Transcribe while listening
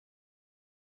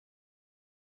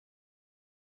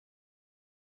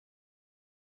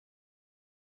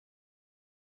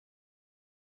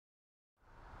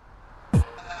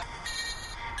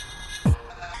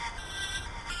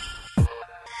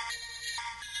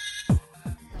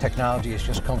technology has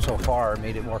just come so far,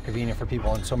 made it more convenient for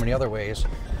people in so many other ways.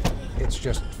 It's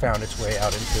just found its way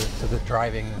out into the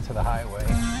driving, to the highway,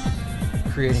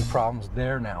 creating problems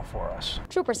there now for us.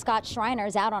 Trooper Scott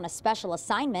Schreiner's out on a special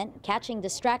assignment, catching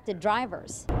distracted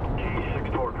drivers.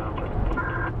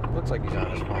 Looks like he's on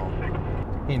his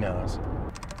phone. He knows.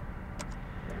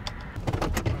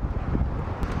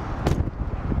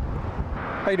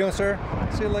 How you doing, sir?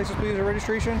 See a license, please, or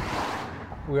registration?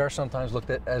 We are sometimes looked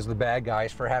at as the bad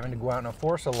guys for having to go out and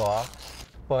enforce a law,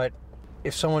 but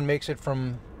if someone makes it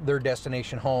from their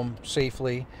destination home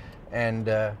safely and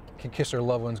can kiss their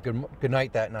loved ones good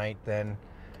night that night, then,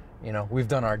 you know, we've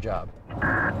done our job.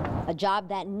 A job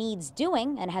that needs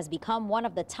doing and has become one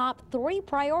of the top 3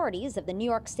 priorities of the New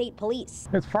York State Police.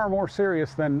 It's far more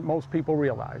serious than most people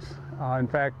realize. In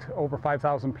fact, over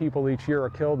 5,000 people each year are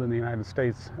killed in the United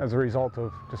States as a result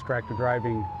of distracted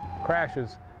driving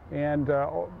crashes, and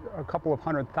a couple of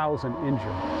 100,000 injured.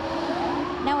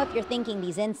 Now, if you're thinking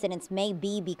these incidents may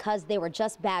be because they were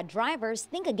just bad drivers,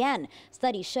 think again.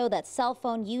 Studies show that cell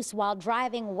phone use while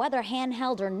driving, whether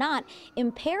handheld or not,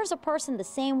 impairs a person the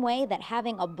same way that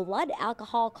having a blood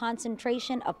alcohol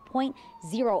concentration of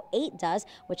 0.08 does,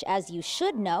 which, as you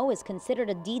should know, is considered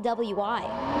a DWI.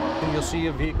 And you'll see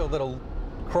a vehicle that'll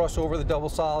cross over the double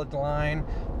solid line,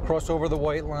 cross over the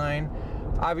white line.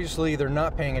 Obviously, they're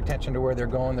not paying attention to where they're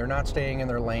going. They're not staying in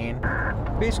their lane.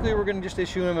 Basically, we're going to just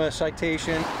issue them a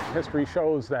citation. History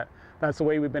shows that that's the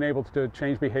way we've been able to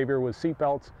change behavior with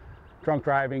seatbelts, drunk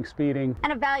driving, speeding.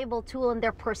 And a valuable tool in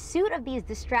their pursuit of these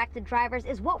distracted drivers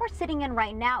is what we're sitting in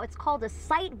right now. It's called a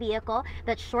sight vehicle.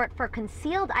 That's short for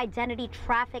Concealed Identity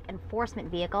Traffic Enforcement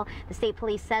Vehicle. The state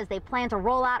police says they plan to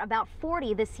roll out about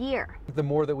 40 this year. The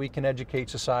more that we can educate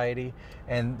society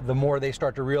and the more they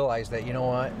start to realize that, you know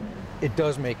what, it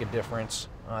does make a difference.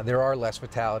 There are less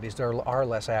fatalities, there are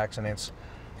less accidents.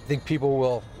 I think people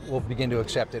will begin to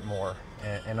accept it more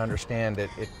and understand that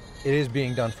it is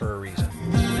being done for a reason.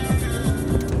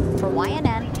 For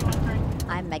YNN,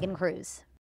 I'm Megan Cruz.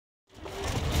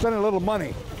 Spend a little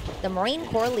money. The Marine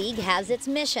Corps League has its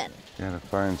mission. Gotta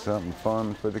find something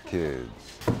fun for the kids.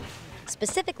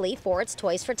 Specifically for its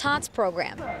Toys for Tots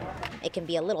program. It can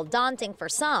be a little daunting for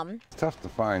some. It's tough to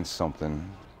find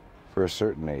something for a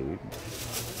certain age.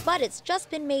 But it's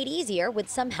just been made easier with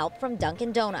some help from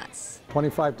Dunkin' Donuts.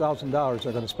 $25,000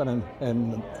 they're going to spend,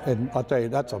 and I'll tell you,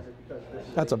 that's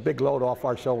a big load off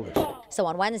our shoulders. So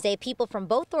on Wednesday, people from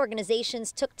both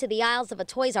organizations took to the aisles of a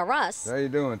Toys R Us. How you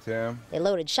doing, Tim? They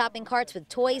loaded shopping carts with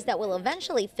toys that will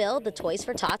eventually fill the Toys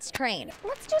for Tots train.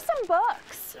 Let's do some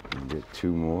books. Get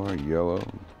 2 more, yellow,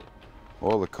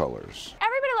 all the colors.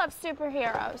 Everybody loves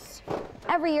superheroes.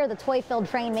 Every year, the toy-filled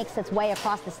train makes its way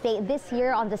across the state. This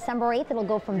year, on December 8th, it'll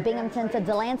go from Binghamton to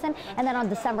Delanson, and then on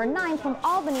December 9th, from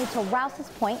Albany to Rouse's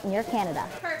Point near Canada.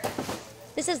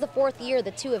 This is the 4th year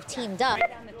the two have teamed up.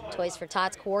 Toys for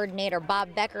Tots coordinator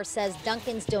Bob Becker says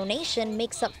Dunkin's donation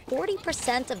makes up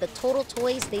 40% of the total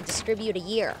toys they distribute a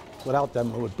year. Without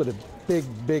them, it would put a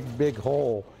big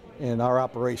hole in our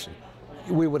operation.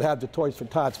 We would have the Toys for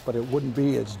Tots, but it wouldn't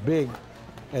be as big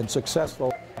and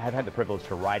successful. I've had the privilege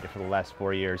to ride it for the last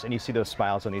 4 years, and you see those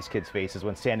smiles on these kids' faces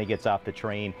when Sandy gets off the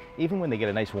train, even when they get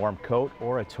a nice warm coat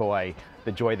or a toy.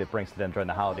 The joy that brings to them during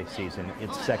the holiday season,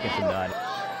 it's second to none.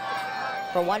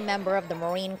 For one member of the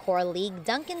Marine Corps League,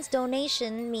 Dunkin's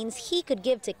donation means he could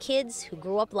give to kids who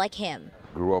grew up like him.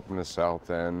 Grew up in the South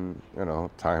End, you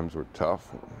know, times were tough.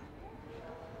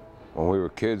 When we were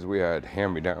kids, we had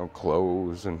hand-me-down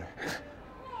clothes and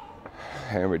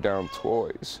hand-me-down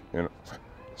toys, you know,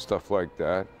 stuff like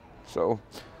that. So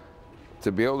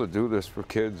to be able to do this for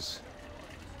kids,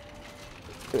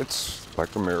 it's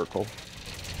like a miracle.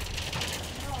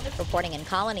 Reporting in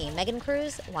Colony, Megan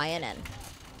Cruz, YNN.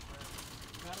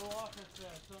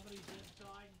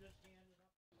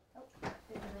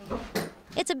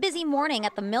 It's a busy morning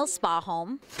at the Mill Spa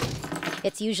home.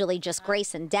 It's usually just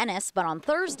Grace and Dennis, but on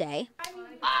Thursday,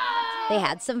 they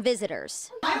had some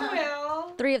visitors.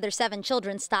 3 of their 7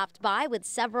 children stopped by with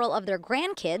several of their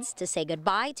grandkids to say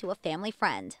goodbye to a family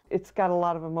friend. It's got a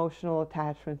lot of emotional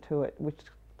attachment to it, which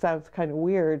sounds kind of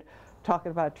weird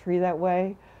talking about a tree that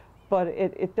way, but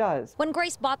it does. When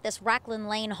Grace bought this Racklin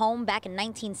Lane home back in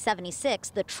 1976,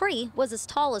 the tree was as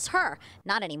tall as her.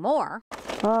 Not anymore.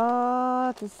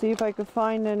 To see if I could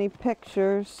find any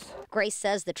pictures. Grace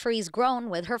says the tree's grown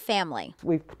with her family.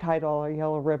 We've tied all our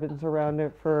yellow ribbons around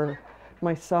it for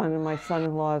my son and my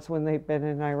son-in-laws when they've been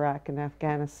in Iraq and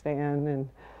Afghanistan, and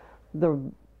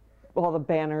all the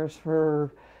banners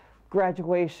for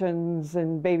graduations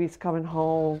and babies coming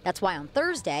home. That's why on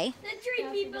Thursday, the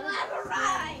tree people have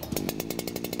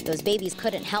arrived. Those babies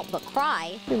couldn't help but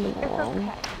cry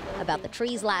about the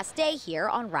tree's last day here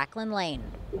on Racklin Lane.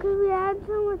 Because we had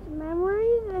so much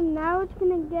memories and now it's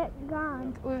gonna get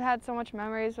gone. We've had so much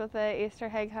memories with it,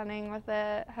 Easter egg hunting with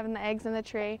it, having the eggs in the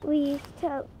tree. We used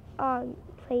to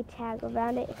play tag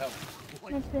around it.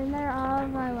 It's been there all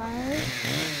of our lives.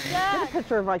 Get a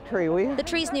picture of my tree, will you? The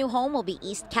tree's new home will be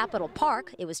East Capitol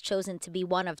Park. It was chosen to be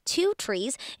one of 2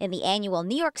 trees in the annual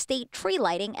New York State tree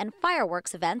lighting and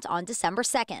fireworks event on December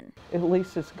 2nd. At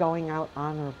least it's going out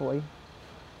honorably,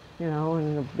 you know,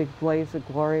 in a big blaze of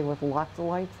glory with lots of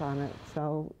lights on it.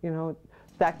 So, you know,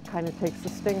 that kind of takes the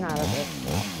sting out of it.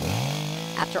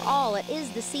 After all, it is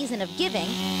the season of giving,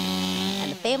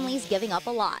 and the family's giving up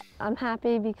a lot. I'm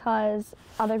happy because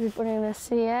other people are going to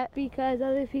see it, because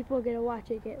other people are going to watch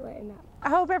it get lit up. I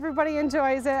hope everybody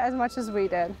enjoys it as much as we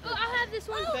did. Oh, I'll have this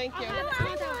one. Thank you.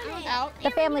 The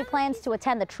family plans to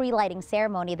attend the tree lighting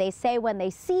ceremony. They say when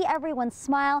they see everyone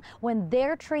smile, when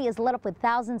their tree is lit up with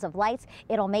thousands of lights,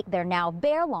 it'll make their now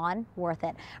bare lawn worth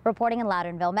it. Reporting in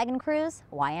Loudonville, Megan Cruz,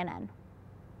 YNN.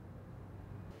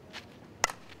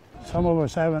 Some of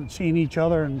us haven't seen each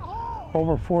other in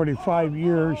over 45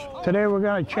 years. Today we're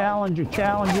going to challenge the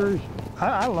challengers.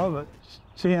 I love it.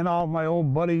 Seeing all my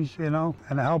old buddies, you know,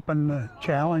 and helping the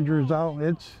challengers out.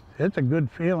 It's a good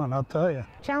feeling, I'll tell you.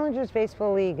 Challengers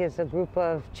Baseball League is a group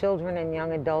of children and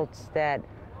young adults that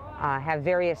have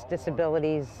various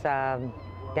disabilities,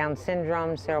 Down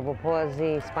syndrome, cerebral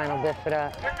palsy, spinal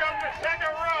bifida. Here comes the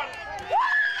second run.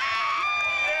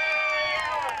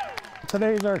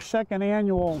 Today's our second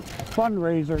annual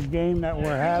fundraiser game that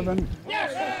we're having.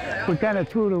 We kind of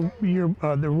threw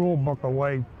the rule book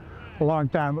away a long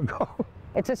time ago.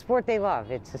 It's a sport they love.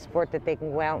 It's a sport that they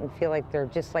can go out and feel like they're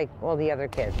just like all the other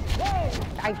kids.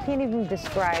 I can't even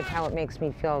describe how it makes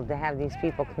me feel to have these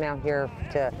people come out here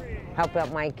to help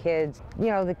out my kids.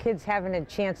 You know, the kids having a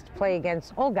chance to play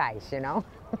against old guys, you know.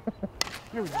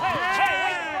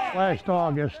 Last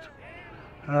August,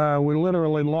 we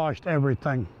literally lost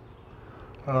everything.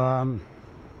 Right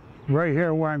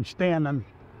here where I'm standing,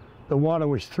 the water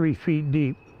was 3 feet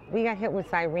deep. We got hit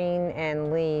with Irene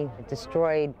and Lee. It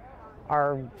destroyed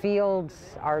our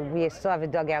fields. We still have a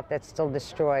dugout that's still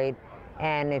destroyed,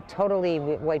 and it totally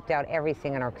wiped out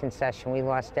everything in our concession. We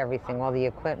lost everything, all the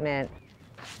equipment.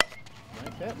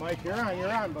 That's it, Mike, you're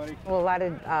on, buddy. Well, a lot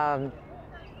of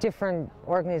different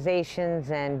organizations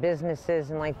and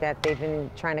businesses and like that, they've been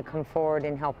trying to come forward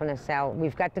and helping us out.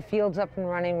 We've got the fields up and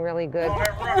running really good.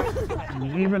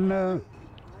 Even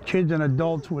kids and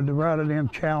adults with the Rotterdam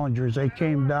Challengers, they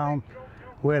came down.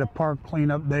 We had a park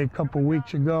cleanup day a couple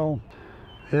weeks ago.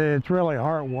 It's really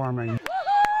heartwarming.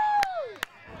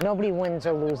 Nobody wins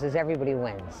or loses, everybody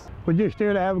wins. We're just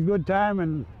here to have a good time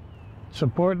and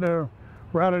support the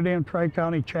Rotterdam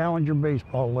Tri-County Challenger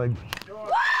Baseball League.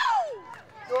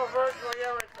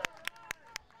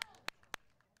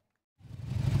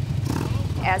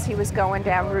 As he was going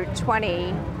down Route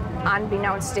 20,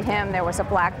 unbeknownst to him, there was a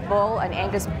black bull, an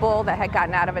Angus bull that had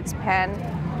gotten out of its pen,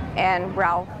 and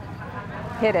Ralph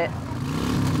hit it.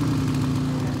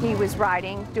 He was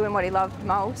riding, doing what he loved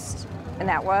most, and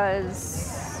that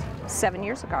was 7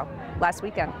 years ago, last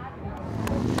weekend.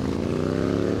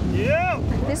 Yeah!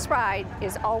 This ride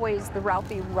is always the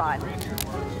Ralphie run.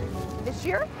 This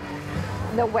year,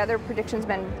 the weather prediction's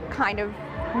been kind of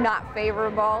not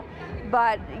favorable,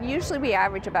 but usually we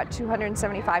average about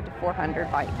 275 to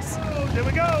 400 bikes. Here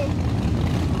we go!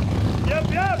 Yep!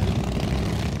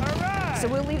 All right! So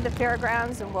we'll leave the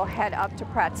fairgrounds and we'll head up to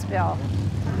Prattsville.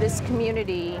 This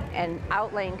community and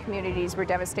outlying communities were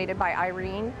devastated by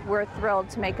Irene. We're thrilled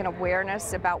to make an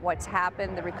awareness about what's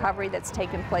happened, the recovery that's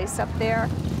taken place up there.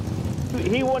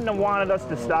 He wouldn't have wanted us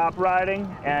to stop riding,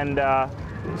 and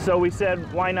so we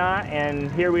said, why not? And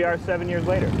here we are 7 years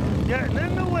later. Getting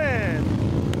in the wind.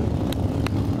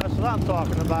 That's what I'm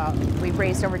talking about. We've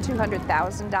raised over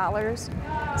 $200,000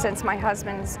 since my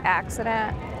husband's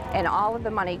accident, and all of the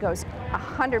money goes,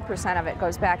 100% of it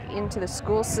goes back into the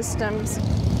school systems.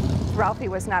 Ralphie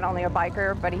was not only a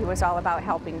biker, but he was all about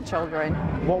helping children.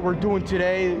 What we're doing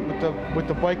today with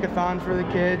the bike-a-thon for the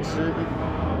kids,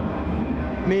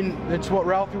 I mean, it's what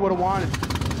Ralphie would have wanted.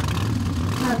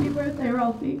 Happy birthday,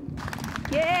 Ralphie.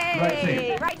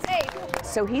 Yay! Ride safe.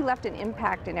 So he left an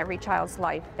impact in every child's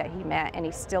life that he met, and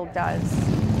he still does.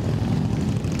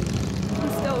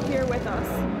 He's still here with us.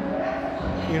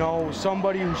 You know,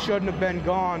 somebody who shouldn't have been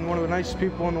gone, one of the nicest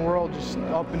people in the world, just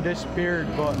up and disappeared.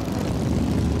 But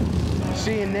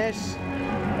seeing this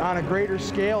on a greater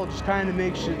scale just kind of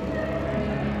makes you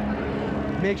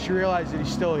realize that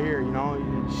he's still here, you know,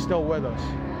 he's still with us.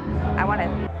 I want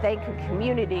to thank a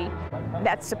community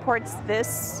that supports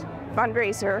this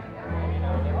fundraiser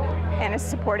and has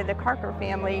supported the Carker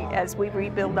family as we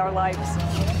rebuild our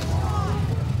lives.